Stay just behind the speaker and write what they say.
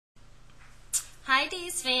Hi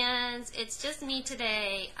Days fans, it's just me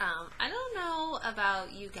today. I don't know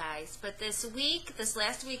about you guys, but this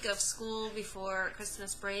last week of school before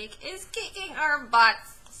Christmas break is kicking our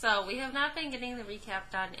butts. So we have not been getting the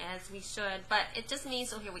recap done as we should, but it's just me,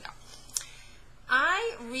 so here we go.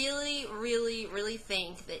 I really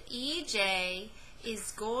think that EJ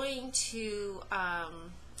is going to, I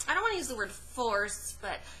don't want to use the word force,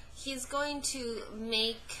 but he's going to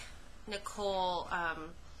make Nicole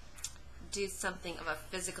do something of a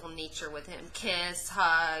physical nature with him. Kiss,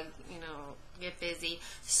 hug, get busy,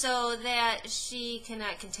 so that she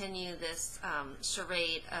cannot continue this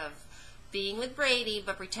charade of being with Brady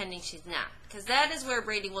but pretending she's not. Because that is where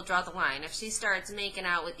Brady will draw the line. If she starts making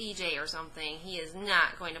out with EJ or something, he is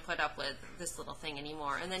not going to put up with this little thing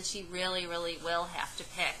anymore. And then she really will have to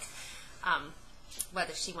pick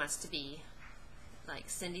whether she wants to be like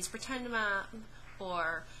Cindy's pretend mom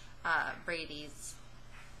or Brady's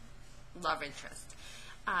love interest.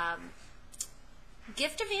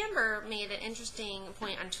 Gift of Amber made an interesting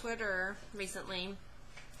point on Twitter recently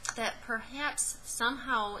that perhaps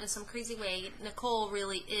somehow in some crazy way Nicole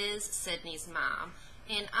really is Sydney's mom,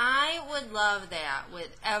 and I would love that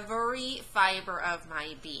with every fiber of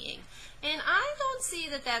my being. And I don't see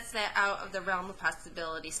that that's out of the realm of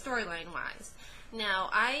possibility storyline wise. Now,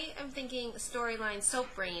 I am thinking storyline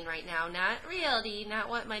soap brain right now, not reality, not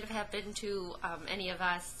what might have happened to any of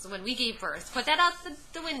us when we gave birth. Put that out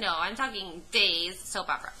the window. I'm talking Days soap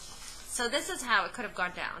opera. So this is how it could have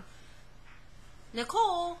gone down.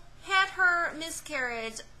 Nicole had her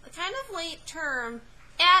miscarriage kind of late term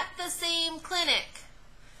at the same clinic.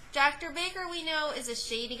 Dr. Baker, we know, is a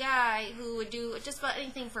shady guy who would do just about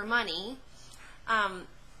anything for money.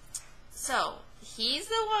 So he's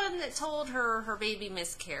the one that told her her baby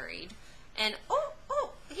miscarried. And,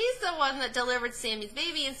 he's the one that delivered Sammy's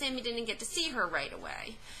baby, and Sammy didn't get to see her right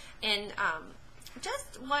away. And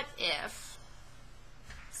just what if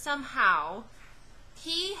somehow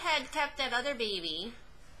he had kept that other baby,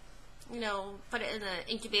 put it in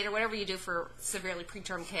the incubator, whatever you do for severely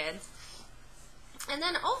preterm kids. And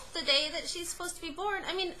then, the day that she's supposed to be born,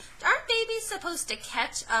 aren't babies supposed to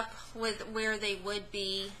catch up with where they would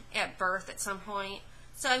be at birth at some point?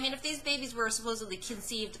 So, if these babies were supposedly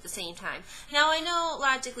conceived at the same time. Now, I know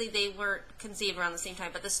logically they weren't conceived around the same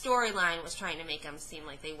time, but the storyline was trying to make them seem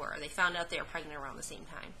like they were. They found out they were pregnant around the same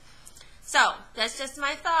time. So, that's just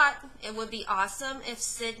my thought. It would be awesome if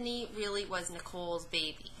Sydney really was Nicole's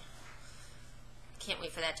baby. Can't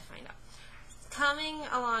wait for that to find out. Coming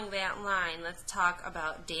along that line, let's talk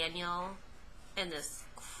about Daniel and this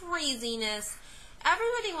craziness.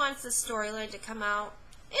 Everybody wants this storyline to come out.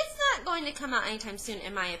 It's not going to come out anytime soon,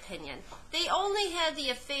 in my opinion. They only had the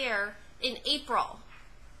affair in April.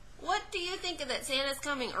 What do you think of that? Santa's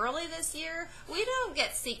coming early this year? We don't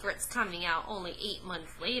get secrets coming out only 8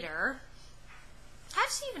 months later. How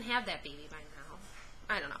did she even have that baby by now?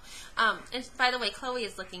 I don't know. And by the way, Chloe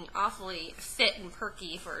is looking awfully fit and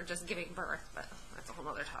perky for just giving birth, but that's a whole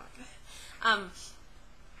other topic.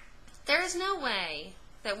 There is no way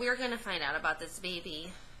that we're going to find out about this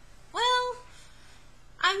baby. Well,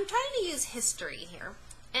 I'm trying to use history here.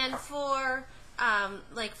 And for,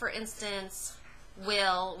 for instance,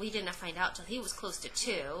 Will, we didn't find out till he was close to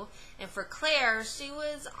 2. And for Claire, she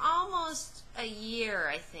was almost a year,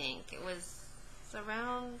 I think. It was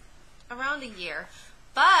around a year.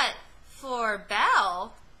 But for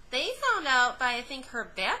Belle, they found out by, I think, her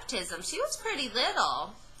baptism. She was pretty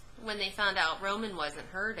little when they found out Roman wasn't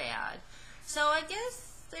her dad. So I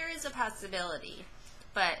guess there is a possibility.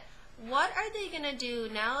 But what are they going to do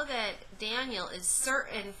now that Daniel is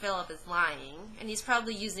certain Philip is lying? And he's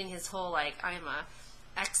probably using his whole, I'm a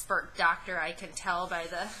expert doctor. I can tell by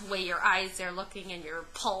the way your eyes are looking and your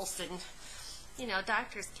pulse. And,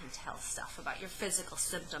 doctors can tell stuff about your physical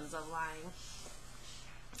symptoms of lying.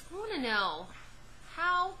 I want to know,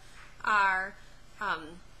 how are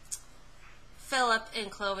Philip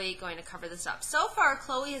and Chloe going to cover this up? So far,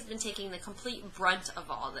 Chloe has been taking the complete brunt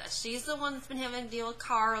of all this. She's the one that's been having to deal with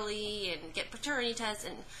Carly and get paternity tests,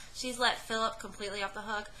 and she's let Philip completely off the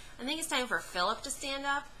hook. I think it's time for Philip to stand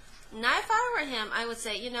up. Now, if I were him, I would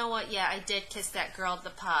say, you know what, yeah, I did kiss that girl at the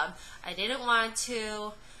pub. I didn't want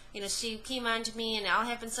to. She came on to me, and it all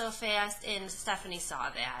happened so fast, and Stephanie saw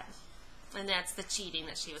that. And that's the cheating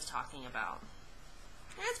that she was talking about.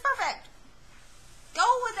 And it's perfect. Go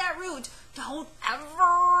with that route. Don't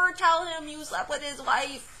ever tell him you slept with his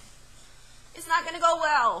wife. It's not going to go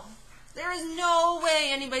well. There is no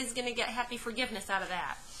way anybody's going to get happy forgiveness out of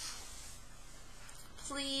that.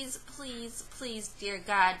 Please, please, please, dear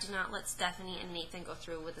God, do not let Stephanie and Nathan go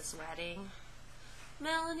through with this wedding.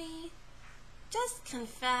 Melanie, just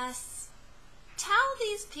confess. Tell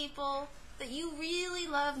these people that you really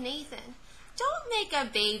love Nathan. Don't make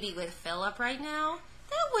a baby with Philip right now.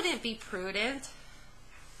 That wouldn't be prudent.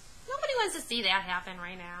 Nobody wants to see that happen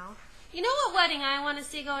right now. You know what wedding I want to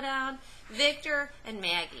see go down? Victor and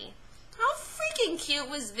Maggie. How freaking cute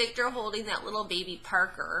was Victor holding that little baby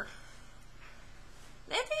Parker?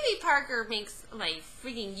 That baby Parker makes my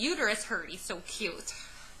freaking uterus hurt. He's so cute.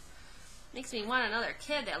 Makes me want another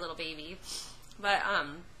kid, that little baby. But,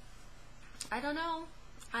 I don't know.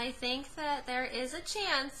 I think that there is a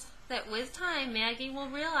chance that with time, Maggie will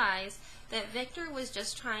realize that Victor was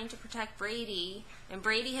just trying to protect Brady, and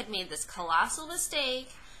Brady had made this colossal mistake,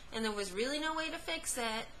 and there was really no way to fix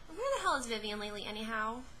it. Where the hell is Vivian lately,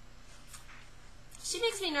 anyhow? She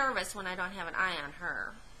makes me nervous when I don't have an eye on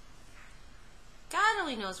her. God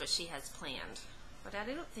only knows what she has planned, but I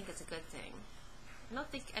don't think it's a good thing. I don't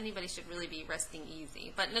think anybody should really be resting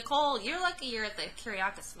easy. But Nicole, you're lucky you're at the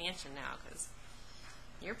Kyriakis mansion now, because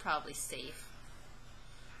you're probably safe.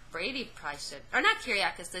 Brady probably should, or not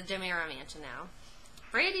Kyriakis, the Demira mansion now.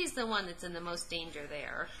 Brady's the one that's in the most danger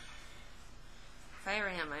there. If I were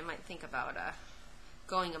him, I might think about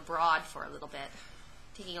going abroad for a little bit,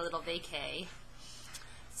 taking a little vacay.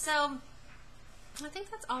 So, I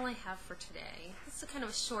think that's all I have for today. This is kind of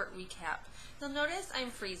a short recap. You'll notice I'm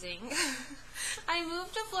freezing. I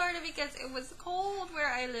moved to Florida because it was cold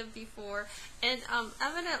where I lived before, and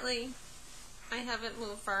evidently I haven't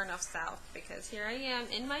moved far enough south, because here I am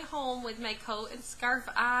in my home with my coat and scarf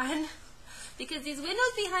on, because these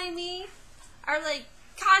windows behind me are like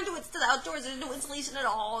conduits to the outdoors. There's no insulation at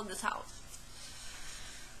all in this house.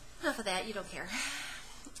 Enough of that, you don't care.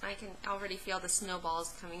 I can already feel the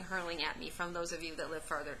snowballs coming hurling at me from those of you that live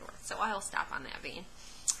farther north, so I'll stop on that vein.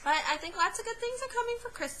 But I think lots of good things are coming for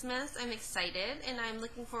Christmas. I'm excited, and I'm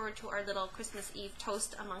looking forward to our little Christmas Eve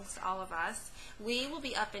toast amongst all of us. We will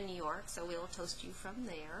be up in New York, so we will toast you from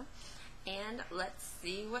there. And let's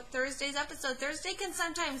see what Thursday's episode. Thursday can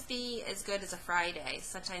sometimes be as good as a Friday.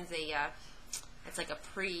 Sometimes it's like a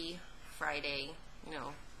pre-Friday,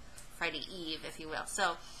 Friday Eve, if you will.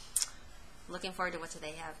 So, looking forward to what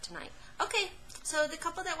they have tonight. Okay, so the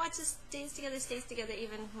couple that watches Days Together stays together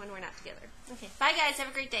even when we're not together. Okay, bye guys. Have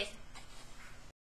a great day.